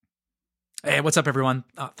Hey, what's up, everyone?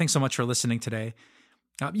 Thanks so much for listening today.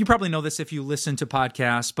 You probably know this if you listen to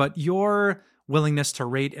podcasts, but your willingness to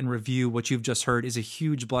rate and review what you've just heard is a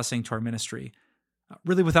huge blessing to our ministry.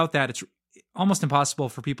 Really, without that, it's almost impossible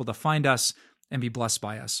for people to find us and be blessed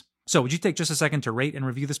by us. So would you take just a second to rate and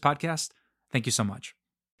review this podcast? Thank you so much.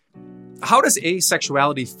 How does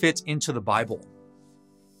asexuality fit into the Bible?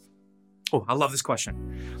 Oh, I love this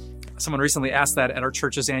question. Someone recently asked that at our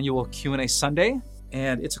church's annual Q&A Sunday.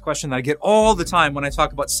 And it's a question that I get all the time when I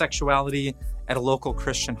talk about sexuality at a local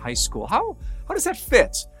Christian high school. How does that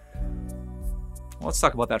fit? Well, let's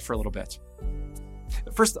talk about that for a little bit.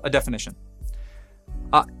 First, a definition.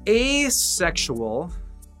 Asexual,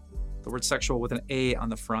 the word sexual with an A on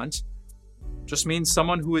the front, just means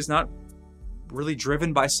someone who is not really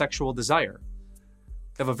driven by sexual desire.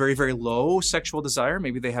 They have a very, very low sexual desire.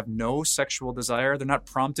 Maybe they have no sexual desire. They're not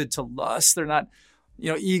prompted to lust. They're not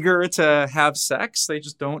eager to have sex. They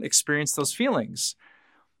just don't experience those feelings.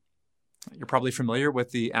 You're probably familiar with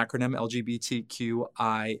the acronym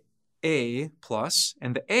LGBTQIA+,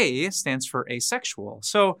 and the A stands for asexual.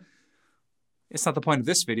 So it's not the point of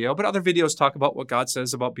this video, but other videos talk about what God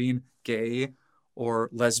says about being gay or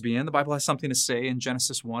lesbian. The Bible has something to say in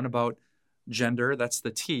Genesis 1 about gender. That's the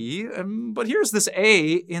T. But here's this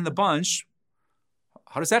A in the bunch.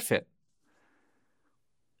 How does that fit?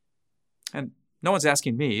 And no one's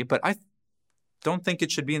asking me, but I don't think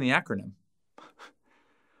it should be in the acronym.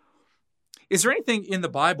 Is there anything in the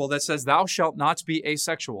Bible that says thou shalt not be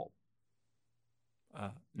asexual?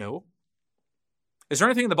 No. Is there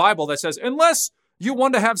anything in the Bible that says unless you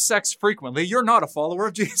want to have sex frequently, you're not a follower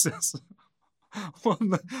of Jesus? Well,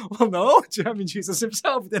 no. I mean, Jesus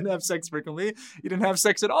himself didn't have sex frequently. He didn't have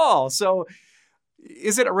sex at all. So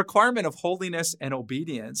is it a requirement of holiness and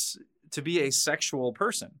obedience to be a sexual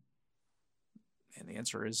person? And the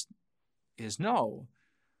answer is no.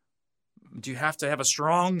 Do you have to have a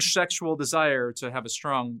strong sexual desire to have a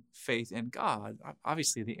strong faith in God?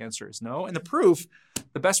 Obviously, the answer is no. And the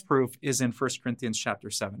best proof is in 1 Corinthians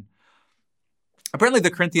chapter 7. Apparently,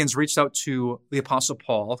 the Corinthians reached out to the Apostle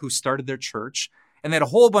Paul, who started their church, and they had a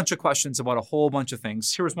whole bunch of questions about a whole bunch of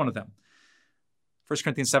things. Here was one of them. 1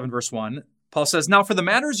 Corinthians 7, verse 1, Paul says, "Now for the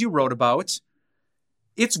matters you wrote about,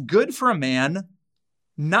 it's good for a man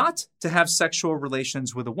not to have sexual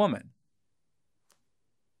relations with a woman."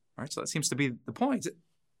 All right, so that seems to be the point.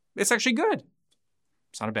 It's actually good.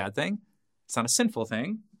 It's not a bad thing. It's not a sinful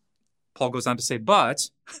thing. Paul goes on to say, but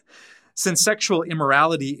since sexual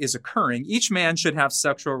immorality is occurring, each man should have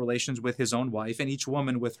sexual relations with his own wife and each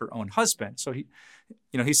woman with her own husband. So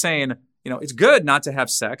he's saying, it's good not to have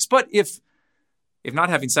sex, but if not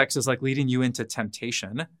having sex is like leading you into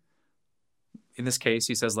temptation, in this case,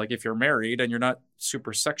 he says, if you're married and you're not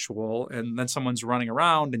super sexual and then someone's running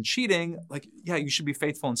around and cheating, you should be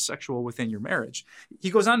faithful and sexual within your marriage. He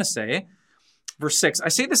goes on to say, verse 6, "I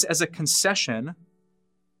say this as a concession,"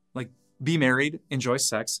 be married, enjoy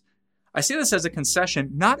sex. "I say this as a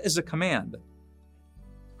concession, not as a command.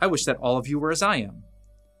 I wish that all of you were as I am.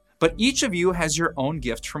 But each of you has your own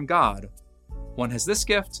gift from God. One has this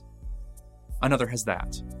gift, another has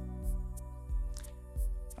that."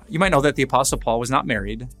 You might know that the Apostle Paul was not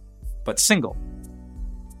married, but single.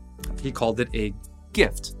 He called it a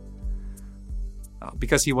gift.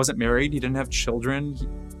 Because he wasn't married, he didn't have children,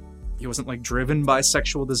 he wasn't driven by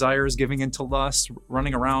sexual desires, giving into lust,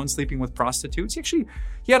 running around, sleeping with prostitutes. He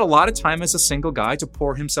had a lot of time as a single guy to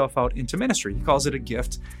pour himself out into ministry. He calls it a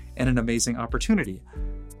gift and an amazing opportunity.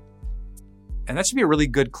 And that should be a really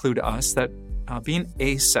good clue to us that being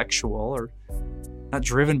asexual or not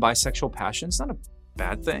driven by sexual passion is not a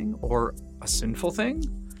bad thing or a sinful thing.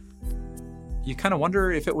 You kind of wonder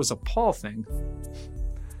if it was a Paul thing.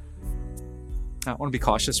 I want to be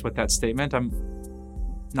cautious with that statement. I'm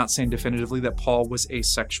not saying definitively that Paul was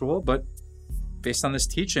asexual, but based on this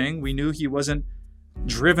teaching, we knew he wasn't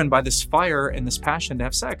driven by this fire and this passion to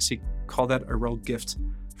have sex. He called that a real gift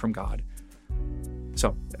from God.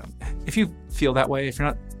 So if you feel that way, if you're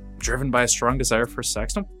not driven by a strong desire for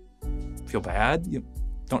sex, don't feel bad. You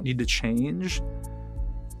don't need to change.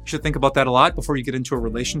 You should think about that a lot before you get into a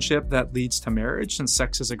relationship that leads to marriage, since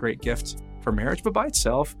sex is a great gift for marriage, but by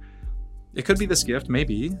itself, it could be this gift,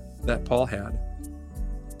 maybe, that Paul had.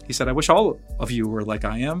 He said, "I wish all of you were like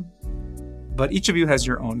I am, but each of you has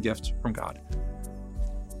your own gift from God."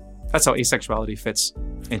 That's how asexuality fits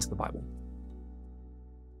into the Bible.